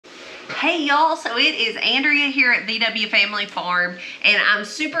Hey y'all, so it is Andrea here at VW Family Farm, and I'm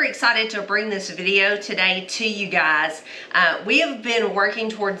super excited to bring this video today to you guys. We have been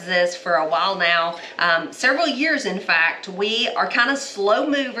working towards this for a while now, several years in fact. We are kind of slow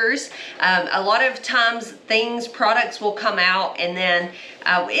movers. A lot of times products will come out, and then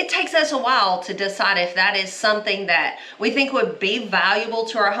it takes us a while to decide if that is something that we think would be valuable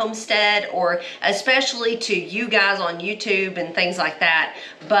to our homestead, or especially to you guys on YouTube and things like that.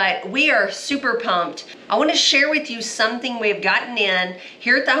 But we are super pumped. I want to share with you something we've gotten in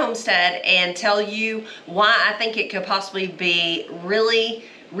here at the homestead and tell you why I think it could possibly be really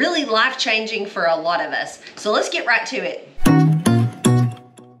life-changing for a lot of us. So let's get right to it.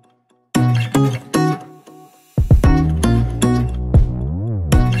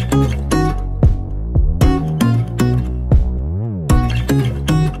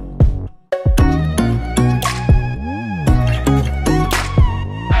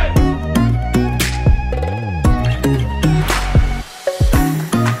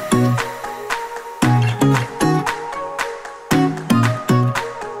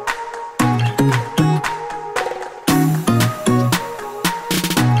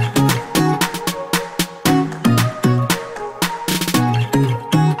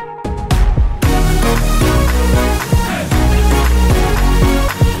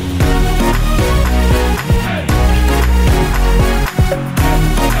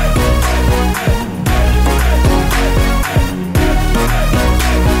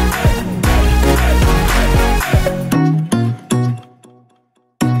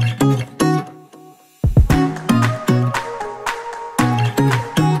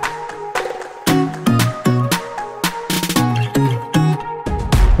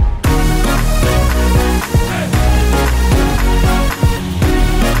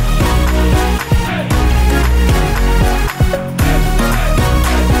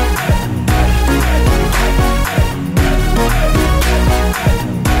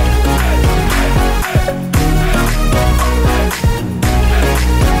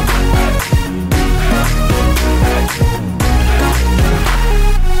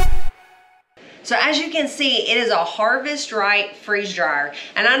 So as you can see, it is a Harvest Right freeze dryer.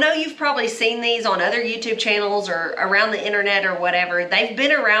 And I know you've probably seen these on other YouTube channels or around the internet or whatever. They've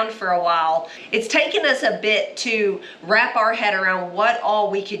been around for a while. It's taken us a bit to wrap our head around what all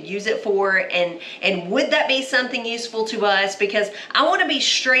we could use it for, and would that be something useful to us? Because I want to be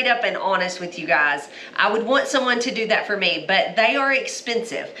straight up and honest with you guys. I would want someone to do that for me, but they are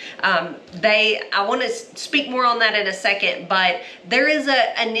expensive. I want to speak more on that in a second, but there is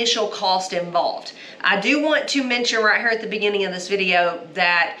an initial cost involved. I do want to mention right here at the beginning of this video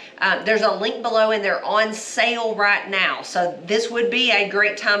that there's a link below and they're on sale right now. So this would be a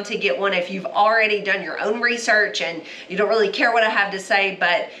great time to get one if you've already done your own research and you don't really care what I have to say,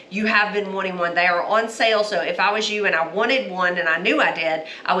 but you have been wanting one. They are on sale, so if I was you and I wanted one and I knew I did,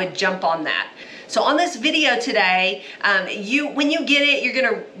 I would jump on that. So on this video today, when you get it, you're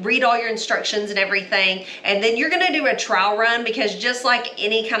gonna read all your instructions and everything, and then you're gonna do a trial run, because just like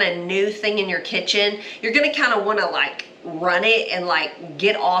any kind of new thing in your kitchen, you're gonna kind of wanna like run it and like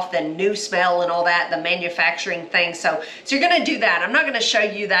get off the new smell and all that, the manufacturing thing. So you're gonna do that. I'm not gonna show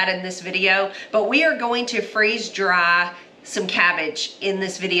you that in this video, but we are going to freeze dry some cabbage in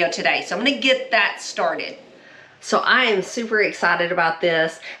this video today. So I'm gonna get that started. So I am super excited about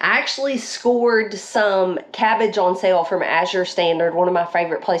this. I actually scored some cabbage on sale from Azure Standard, one of my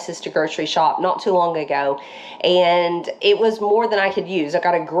favorite places to grocery shop, not too long ago. And it was more than I could use. I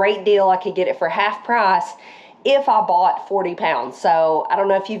got a great deal. I could get it for half price if I bought 40 pounds. So I don't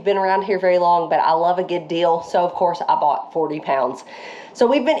know if you've been around here very long, but I love a good deal. So of course I bought 40 pounds. So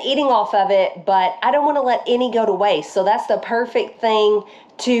we've been eating off of it, but I don't want to let any go to waste. So that's the perfect thing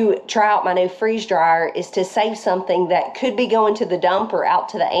to try out my new freeze dryer, is to save something that could be going to the dump or out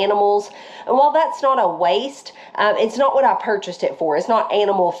to the animals. And while that's not a waste, it's not what I purchased it for. It's not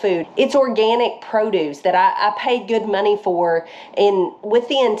animal food. It's organic produce that I paid good money for, with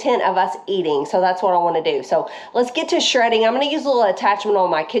the intent of us eating. So that's what I want to do. So let's get to shredding. I'm going to use a little attachment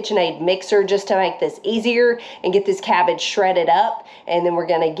on my KitchenAid mixer just to make this easier and get this cabbage shredded up. And then we're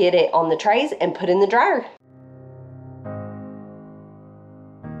going to get it on the trays and put in the dryer.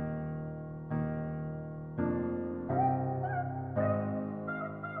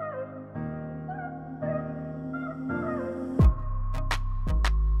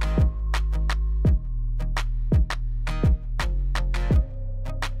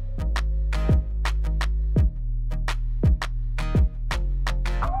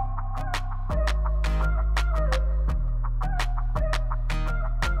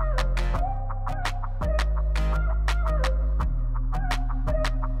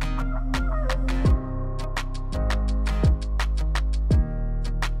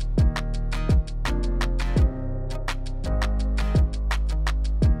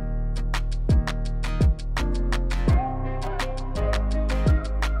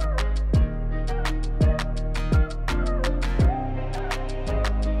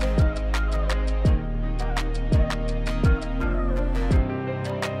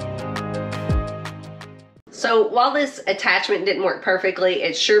 So while this attachment didn't work perfectly,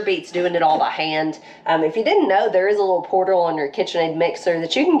 it sure beats doing it all by hand. If you didn't know, there is a little portal on your KitchenAid mixer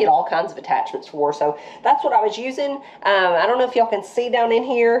that you can get all kinds of attachments for. So that's what I was using. I don't know if y'all can see down in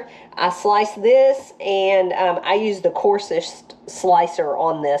here. I sliced this, and I used the coarsest slicer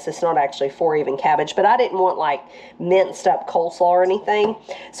on this. It's not actually for even cabbage, but I didn't want like minced up coleslaw or anything.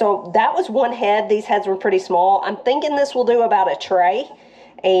 So that was one head. These heads were pretty small. I'm thinking this will do about a tray.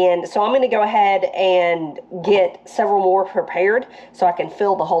 And so I'm going to go ahead and get several more prepared so I can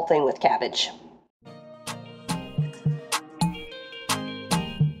fill the whole thing with cabbage.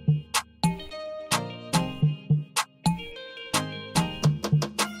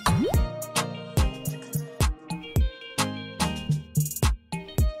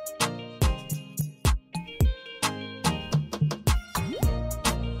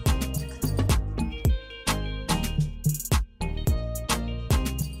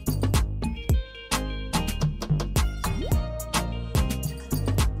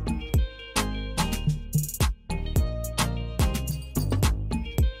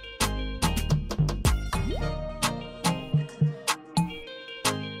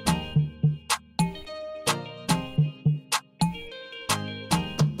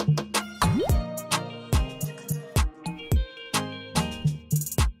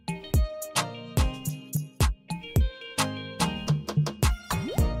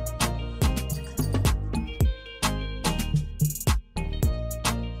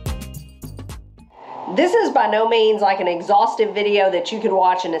 This is by no means like an exhaustive video that you could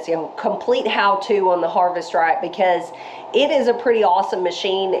watch and it's a complete how-to on the Harvest Right, because it is a pretty awesome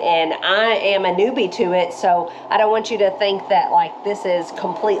machine and I am a newbie to it, so I don't want you to think that like this is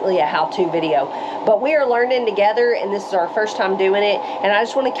completely a how-to video. But we are learning together and this is our first time doing it, and I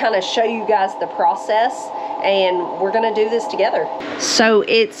just want to kind of show you guys the process, and we're going to do this together. So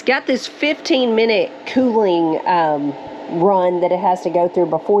it's got this 15-minute cooling run that it has to go through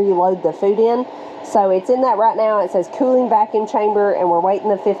before you load the food in. So it's in that right now. It says cooling vacuum chamber, and we're waiting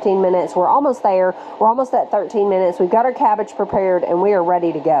the 15 minutes. We're almost there. We're almost at 13 minutes. We've got our cabbage prepared, and we are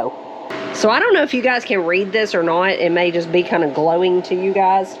ready to go. So I don't know if you guys can read this or not. It may just be kind of glowing to you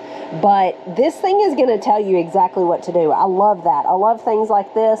guys. But this thing is going to tell you exactly what to do. I love that. I love things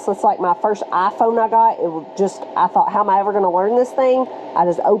like this. It's like my first iPhone I got. I thought, how am I ever going to learn this thing? I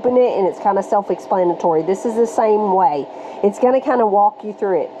just open it, and it's kind of self-explanatory. This is the same way. It's going to kind of walk you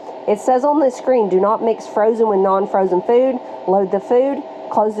through it. It says on the screen, do not mix frozen with non-frozen food. Load the food,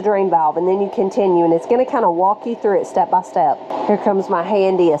 close the drain valve, and then you continue. And it's going to kind of walk you through it step by step. Here comes my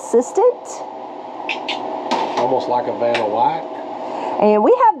handy assistant. Almost like a Vanna White. And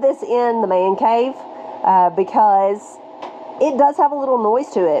we have this in the man cave because it does have a little noise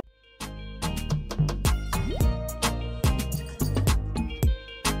to it.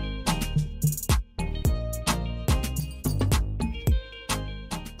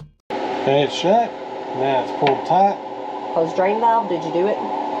 Okay, it's shut. Now it's pulled tight. Close drain valve. Did you do it?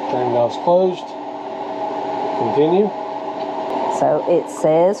 Drain valve's closed. Continue. So it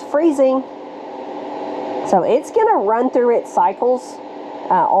says freezing. So it's going to run through its cycles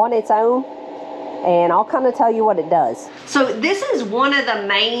on its own, and I'll kind of tell you what it does. So this is one of the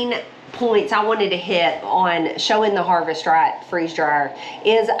main points I wanted to hit on showing the Harvest Right freeze dryer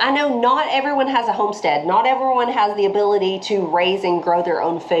is I know not everyone has a homestead. Not everyone has the ability to raise and grow their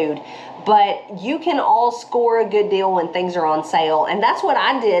own food. But you can all score a good deal when things are on sale. And that's what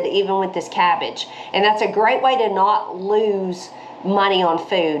I did even with this cabbage. And that's a great way to not lose money on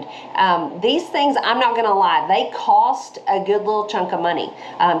food. These things, I'm not gonna lie, they cost a good little chunk of money.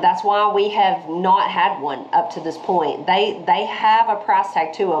 That's why we have not had one up to this point. They have a price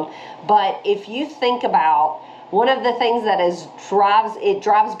tag to them. But if you think about one of the things that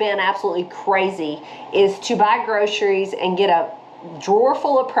drives Ben absolutely crazy is to buy groceries and get a drawer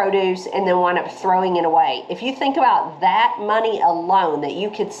full of produce and then wind up throwing it away. If you think about that money alone that you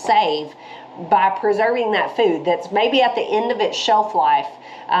could save by preserving that food that's maybe at the end of its shelf life,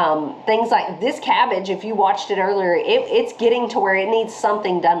 things like this cabbage, if you watched it earlier, it's getting to where it needs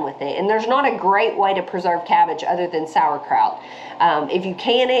something done with it. And there's not a great way to preserve cabbage other than sauerkraut. If you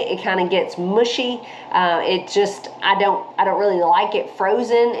can it kind of gets mushy. I don't really like it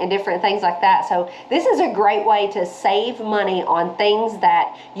frozen and different things like that. So this is a great way to save money on things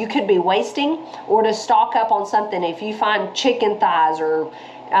that you could be wasting, or to stock up on something. If you find chicken thighs or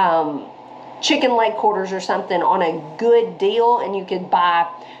chicken leg quarters or something on a good deal, and you could buy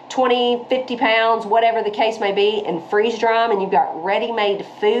 20, 50 pounds, whatever the case may be, and freeze dry them, and you've got ready-made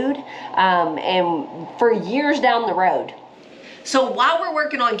food and for years down the road. So while we're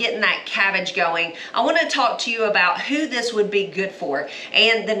working on getting that cabbage going, I want to talk to you about who this would be good for.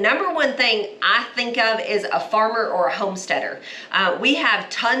 And the number one thing I think of is a farmer or a homesteader. We have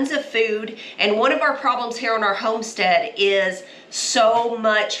tons of food, and one of our problems here on our homestead is so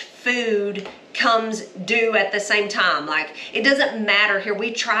much food comes due at the same time. Like, it doesn't matter here.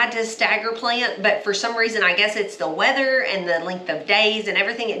 We tried to stagger plant, but for some reason, I guess it's the weather and the length of days and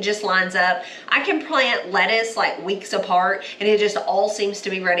everything, it just lines up. I can plant lettuce like weeks apart and it just all seems to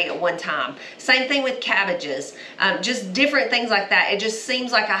be ready at one time. Same thing with cabbages, just different things like that. It just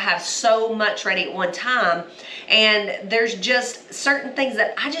seems like I have so much ready at one time, and there's just certain things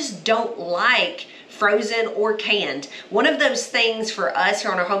that I just don't like frozen or canned. One of those things for us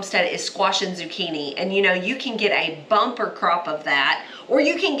here on our homestead is squash and zucchini, and you know, you can get a bumper crop of that, or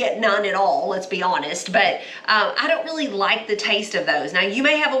you can get none at all, let's be honest, but I don't really like the taste of those. Now, you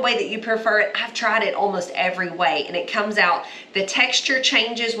may have a way that you prefer it. I've tried it almost every way, and it comes out, the texture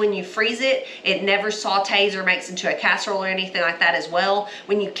changes when you freeze it. It never sautés or makes into a casserole or anything like that as well.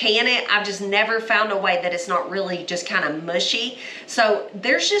 When you can it, I've just never found a way that it's not really just kind of mushy. So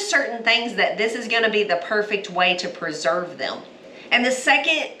there's just certain things that this is going to be the perfect way to preserve them. And the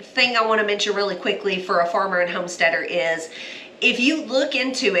second thing I want to mention really quickly for a farmer and homesteader is, if you look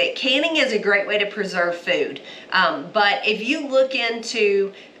into it, canning is a great way to preserve food. But if you look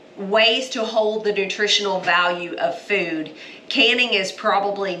into ways to hold the nutritional value of food, canning is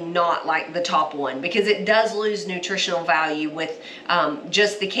probably not like the top one, because it does lose nutritional value with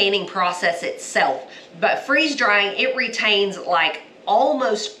just the canning process itself. But freeze drying, it retains like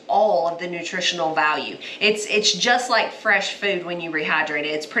almost all of the nutritional value. It's just like fresh food when you rehydrate it.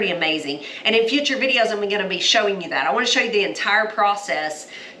 It's pretty amazing. And in future videos, I'm going to be showing you that. I want to show you the entire process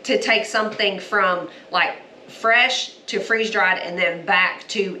to take something from like fresh to freeze dried and then back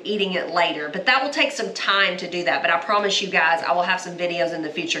to eating it later. But that will take some time to do that. But I promise you guys, I will have some videos in the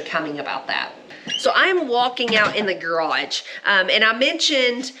future coming about that. So I'm walking out in the garage, and I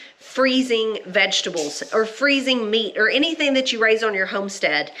mentioned freezing vegetables or freezing meat or anything that you raise on your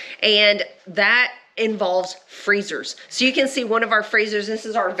homestead, and that involves freezers. So you can see one of our freezers. This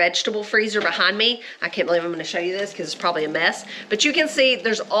is our vegetable freezer behind me. I can't believe I'm going to show you this because it's probably a mess, but you can see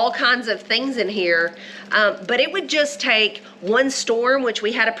there's all kinds of things in here. But it would just take one storm, which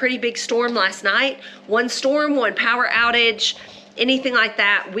we had a pretty big storm last night, one storm, one power outage, anything like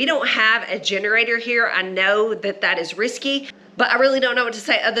that. We don't have a generator here. I know that that is risky, but I really don't know what to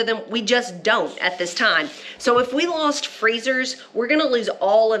say other than we just don't at this time. So if we lost freezers, we're gonna lose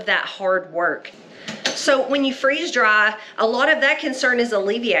all of that hard work. So when you freeze dry, a lot of that concern is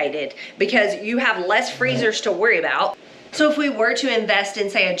alleviated because you have less freezers to worry about. So if we were to invest in,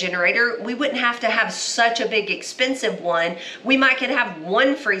 say, a generator, we wouldn't have to have such a big expensive one. We might could have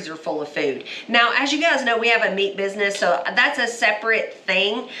one freezer full of food. Now, as you guys know, we have a meat business, so that's a separate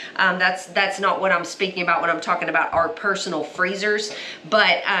thing. That's not what I'm speaking about when I'm talking about our personal freezers.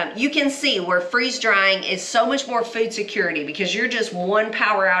 But you can see where freeze drying is so much more food security, because you're just one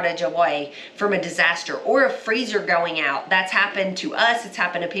power outage away from a disaster or a freezer going out. That's happened to us. It's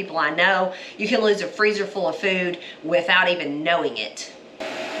happened to people I know. You can lose a freezer full of food without even knowing it.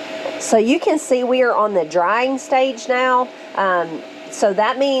 So you can see we are on the drying stage now. So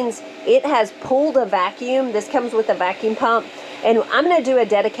that means it has pulled a vacuum. This comes with a vacuum pump, and I'm going to do a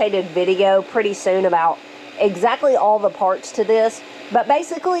dedicated video pretty soon about exactly all the parts to this. But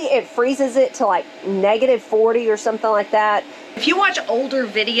basically it freezes it to like -40 or something like that. If you watch older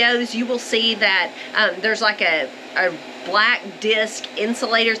videos, you will see that there's like a black disc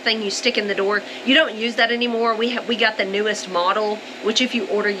insulator thing you stick in the door. You don't use that anymore. We got the newest model, which if you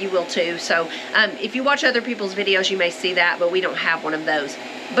order, you will too. So if you watch other people's videos, you may see that, but we don't have one of those.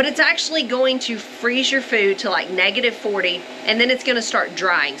 But it's actually going to freeze your food to like -40, and then it's going to start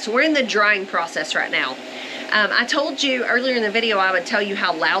drying. So we're in the drying process right now. I told you earlier in the video I would tell you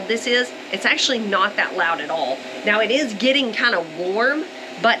how loud this is. It's actually not that loud at all. Now it is getting kind of warm,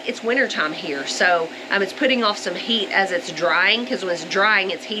 but it's wintertime here, so it's putting off some heat as it's drying, because when it's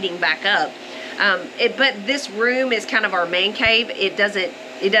drying it's heating back up. But this room is kind of our man cave. It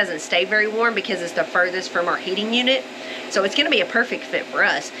doesn't stay very warm because it's the furthest from our heating unit, so it's going to be a perfect fit for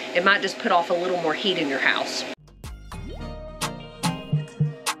us. It might just put off a little more heat in your house.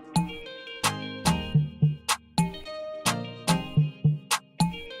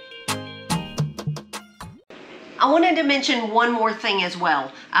 I wanted to mention one more thing as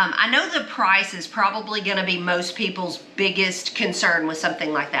well. I know the price is probably going to be most people's biggest concern with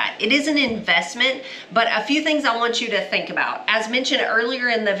something like that. It is an investment, but a few things I want you to think about. As mentioned earlier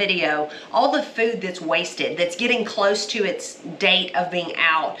in the video, all the food that's wasted, that's getting close to its date of being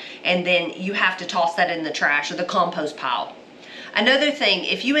out, and then you have to toss that in the trash or the compost pile. Another thing,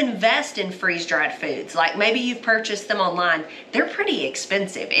 if you invest in freeze-dried foods, like maybe you've purchased them online, they're pretty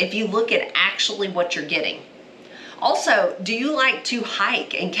expensive if you look at actually what you're getting. Also, do you like to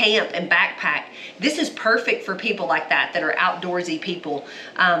hike and camp and backpack? This is perfect for people like that are outdoorsy people.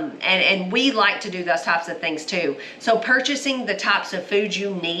 And we like to do those types of things too. So purchasing the types of foods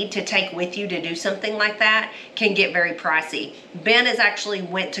you need to take with you to do something like that can get very pricey. Ben has actually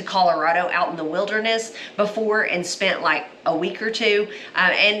went to Colorado out in the wilderness before and spent like a week or two.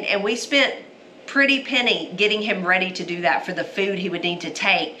 And we spent pretty penny getting him ready to do that for the food he would need to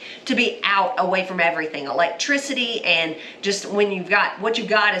take to be out away from everything, electricity, and just when you've got what you've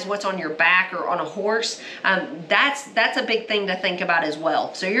got is what's on your back or on a horse. That's a big thing to think about as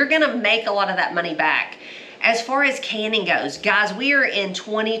well. So you're gonna make a lot of that money back. As far as canning goes, guys, we are in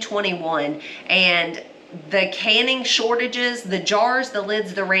 2021 and the canning shortages, the jars, the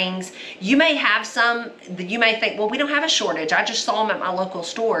lids, the rings, you may have some, you may think, well, we don't have a shortage. I just saw them at my local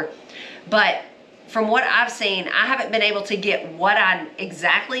store. But from what I've seen, I haven't been able to get what I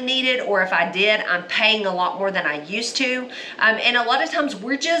exactly needed, or if I did, I'm paying a lot more than I used to. And a lot of times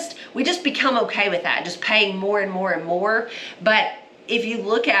we just become okay with that, just paying more and more and more. But if you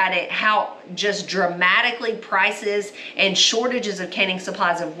look at it, how just dramatically prices and shortages of canning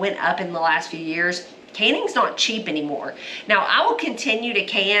supplies have went up in the last few years, canning's not cheap anymore. Now, I will continue to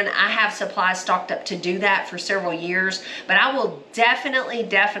can. I have supplies stocked up to do that for several years, but I will definitely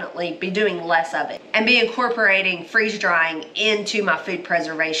be doing less of it and be incorporating freeze drying into my food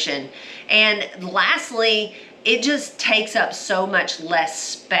preservation. And lastly, it just takes up so much less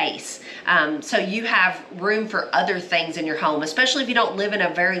space. So you have room for other things in your home, especially if you don't live in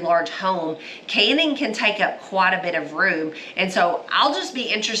a very large home. Canning can take up quite a bit of room. And so I'll just be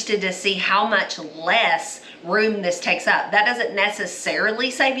interested to see how much less room this takes up. That doesn't necessarily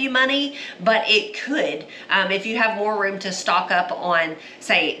save you money, but it could. If you have more room to stock up on,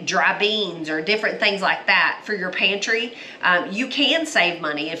 say, dry beans or different things like that for your pantry, you can save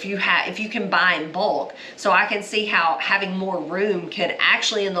money if you can buy in bulk. So I can see how having more room could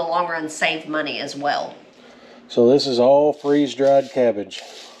actually in the long run save money as well. So this is all freeze-dried cabbage.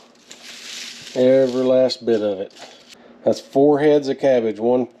 Every last bit of it. That's 4 heads of cabbage,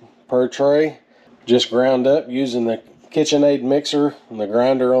 1 per tray. Just ground up using the KitchenAid mixer and the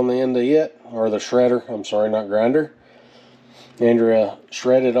grinder on the end of it, or the shredder, I'm sorry, not grinder. Andrea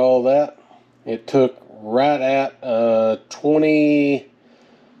shredded all that. It took right at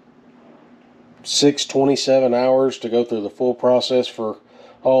 27 hours to go through the full process for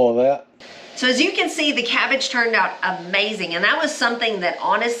all of that. So as you can see, the cabbage turned out amazing, and that was something that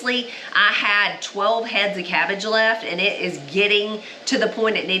honestly, I had 12 heads of cabbage left, and it is getting to the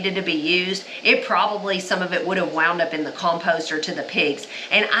point it needed to be used. It probably, some of it would have wound up in the compost or to the pigs.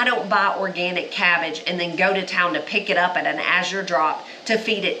 And I don't buy organic cabbage and then go to town to pick it up at an Azure drop to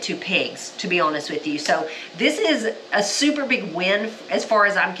feed it to pigs, to be honest with you. So this is a super big win as far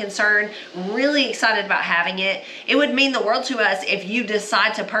as I'm concerned. Really excited about having it. It would mean the world to us if you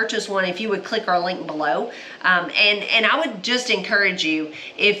decide to purchase one, if you would click our link below. And I would just encourage you,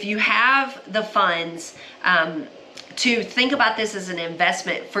 if you have the funds, to think about this as an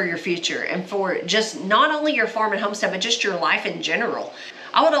investment for your future and for just not only your farm and homestead, but just your life in general.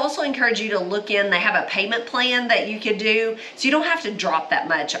 I would also encourage you to look in. They have a payment plan that you could do, so you don't have to drop that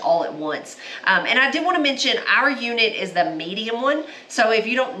much all at once. And I did want to mention our unit is the medium one. So if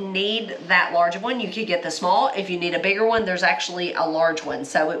you don't need that large of one, you could get the small. If you need a bigger one, there's actually a large one.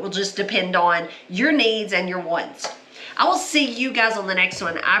 So it will just depend on your needs and your wants. I will see you guys on the next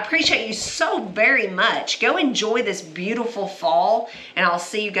one. I appreciate you so very much. Go enjoy this beautiful fall, and I'll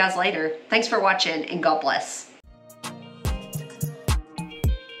see you guys later. Thanks for watching, and God bless.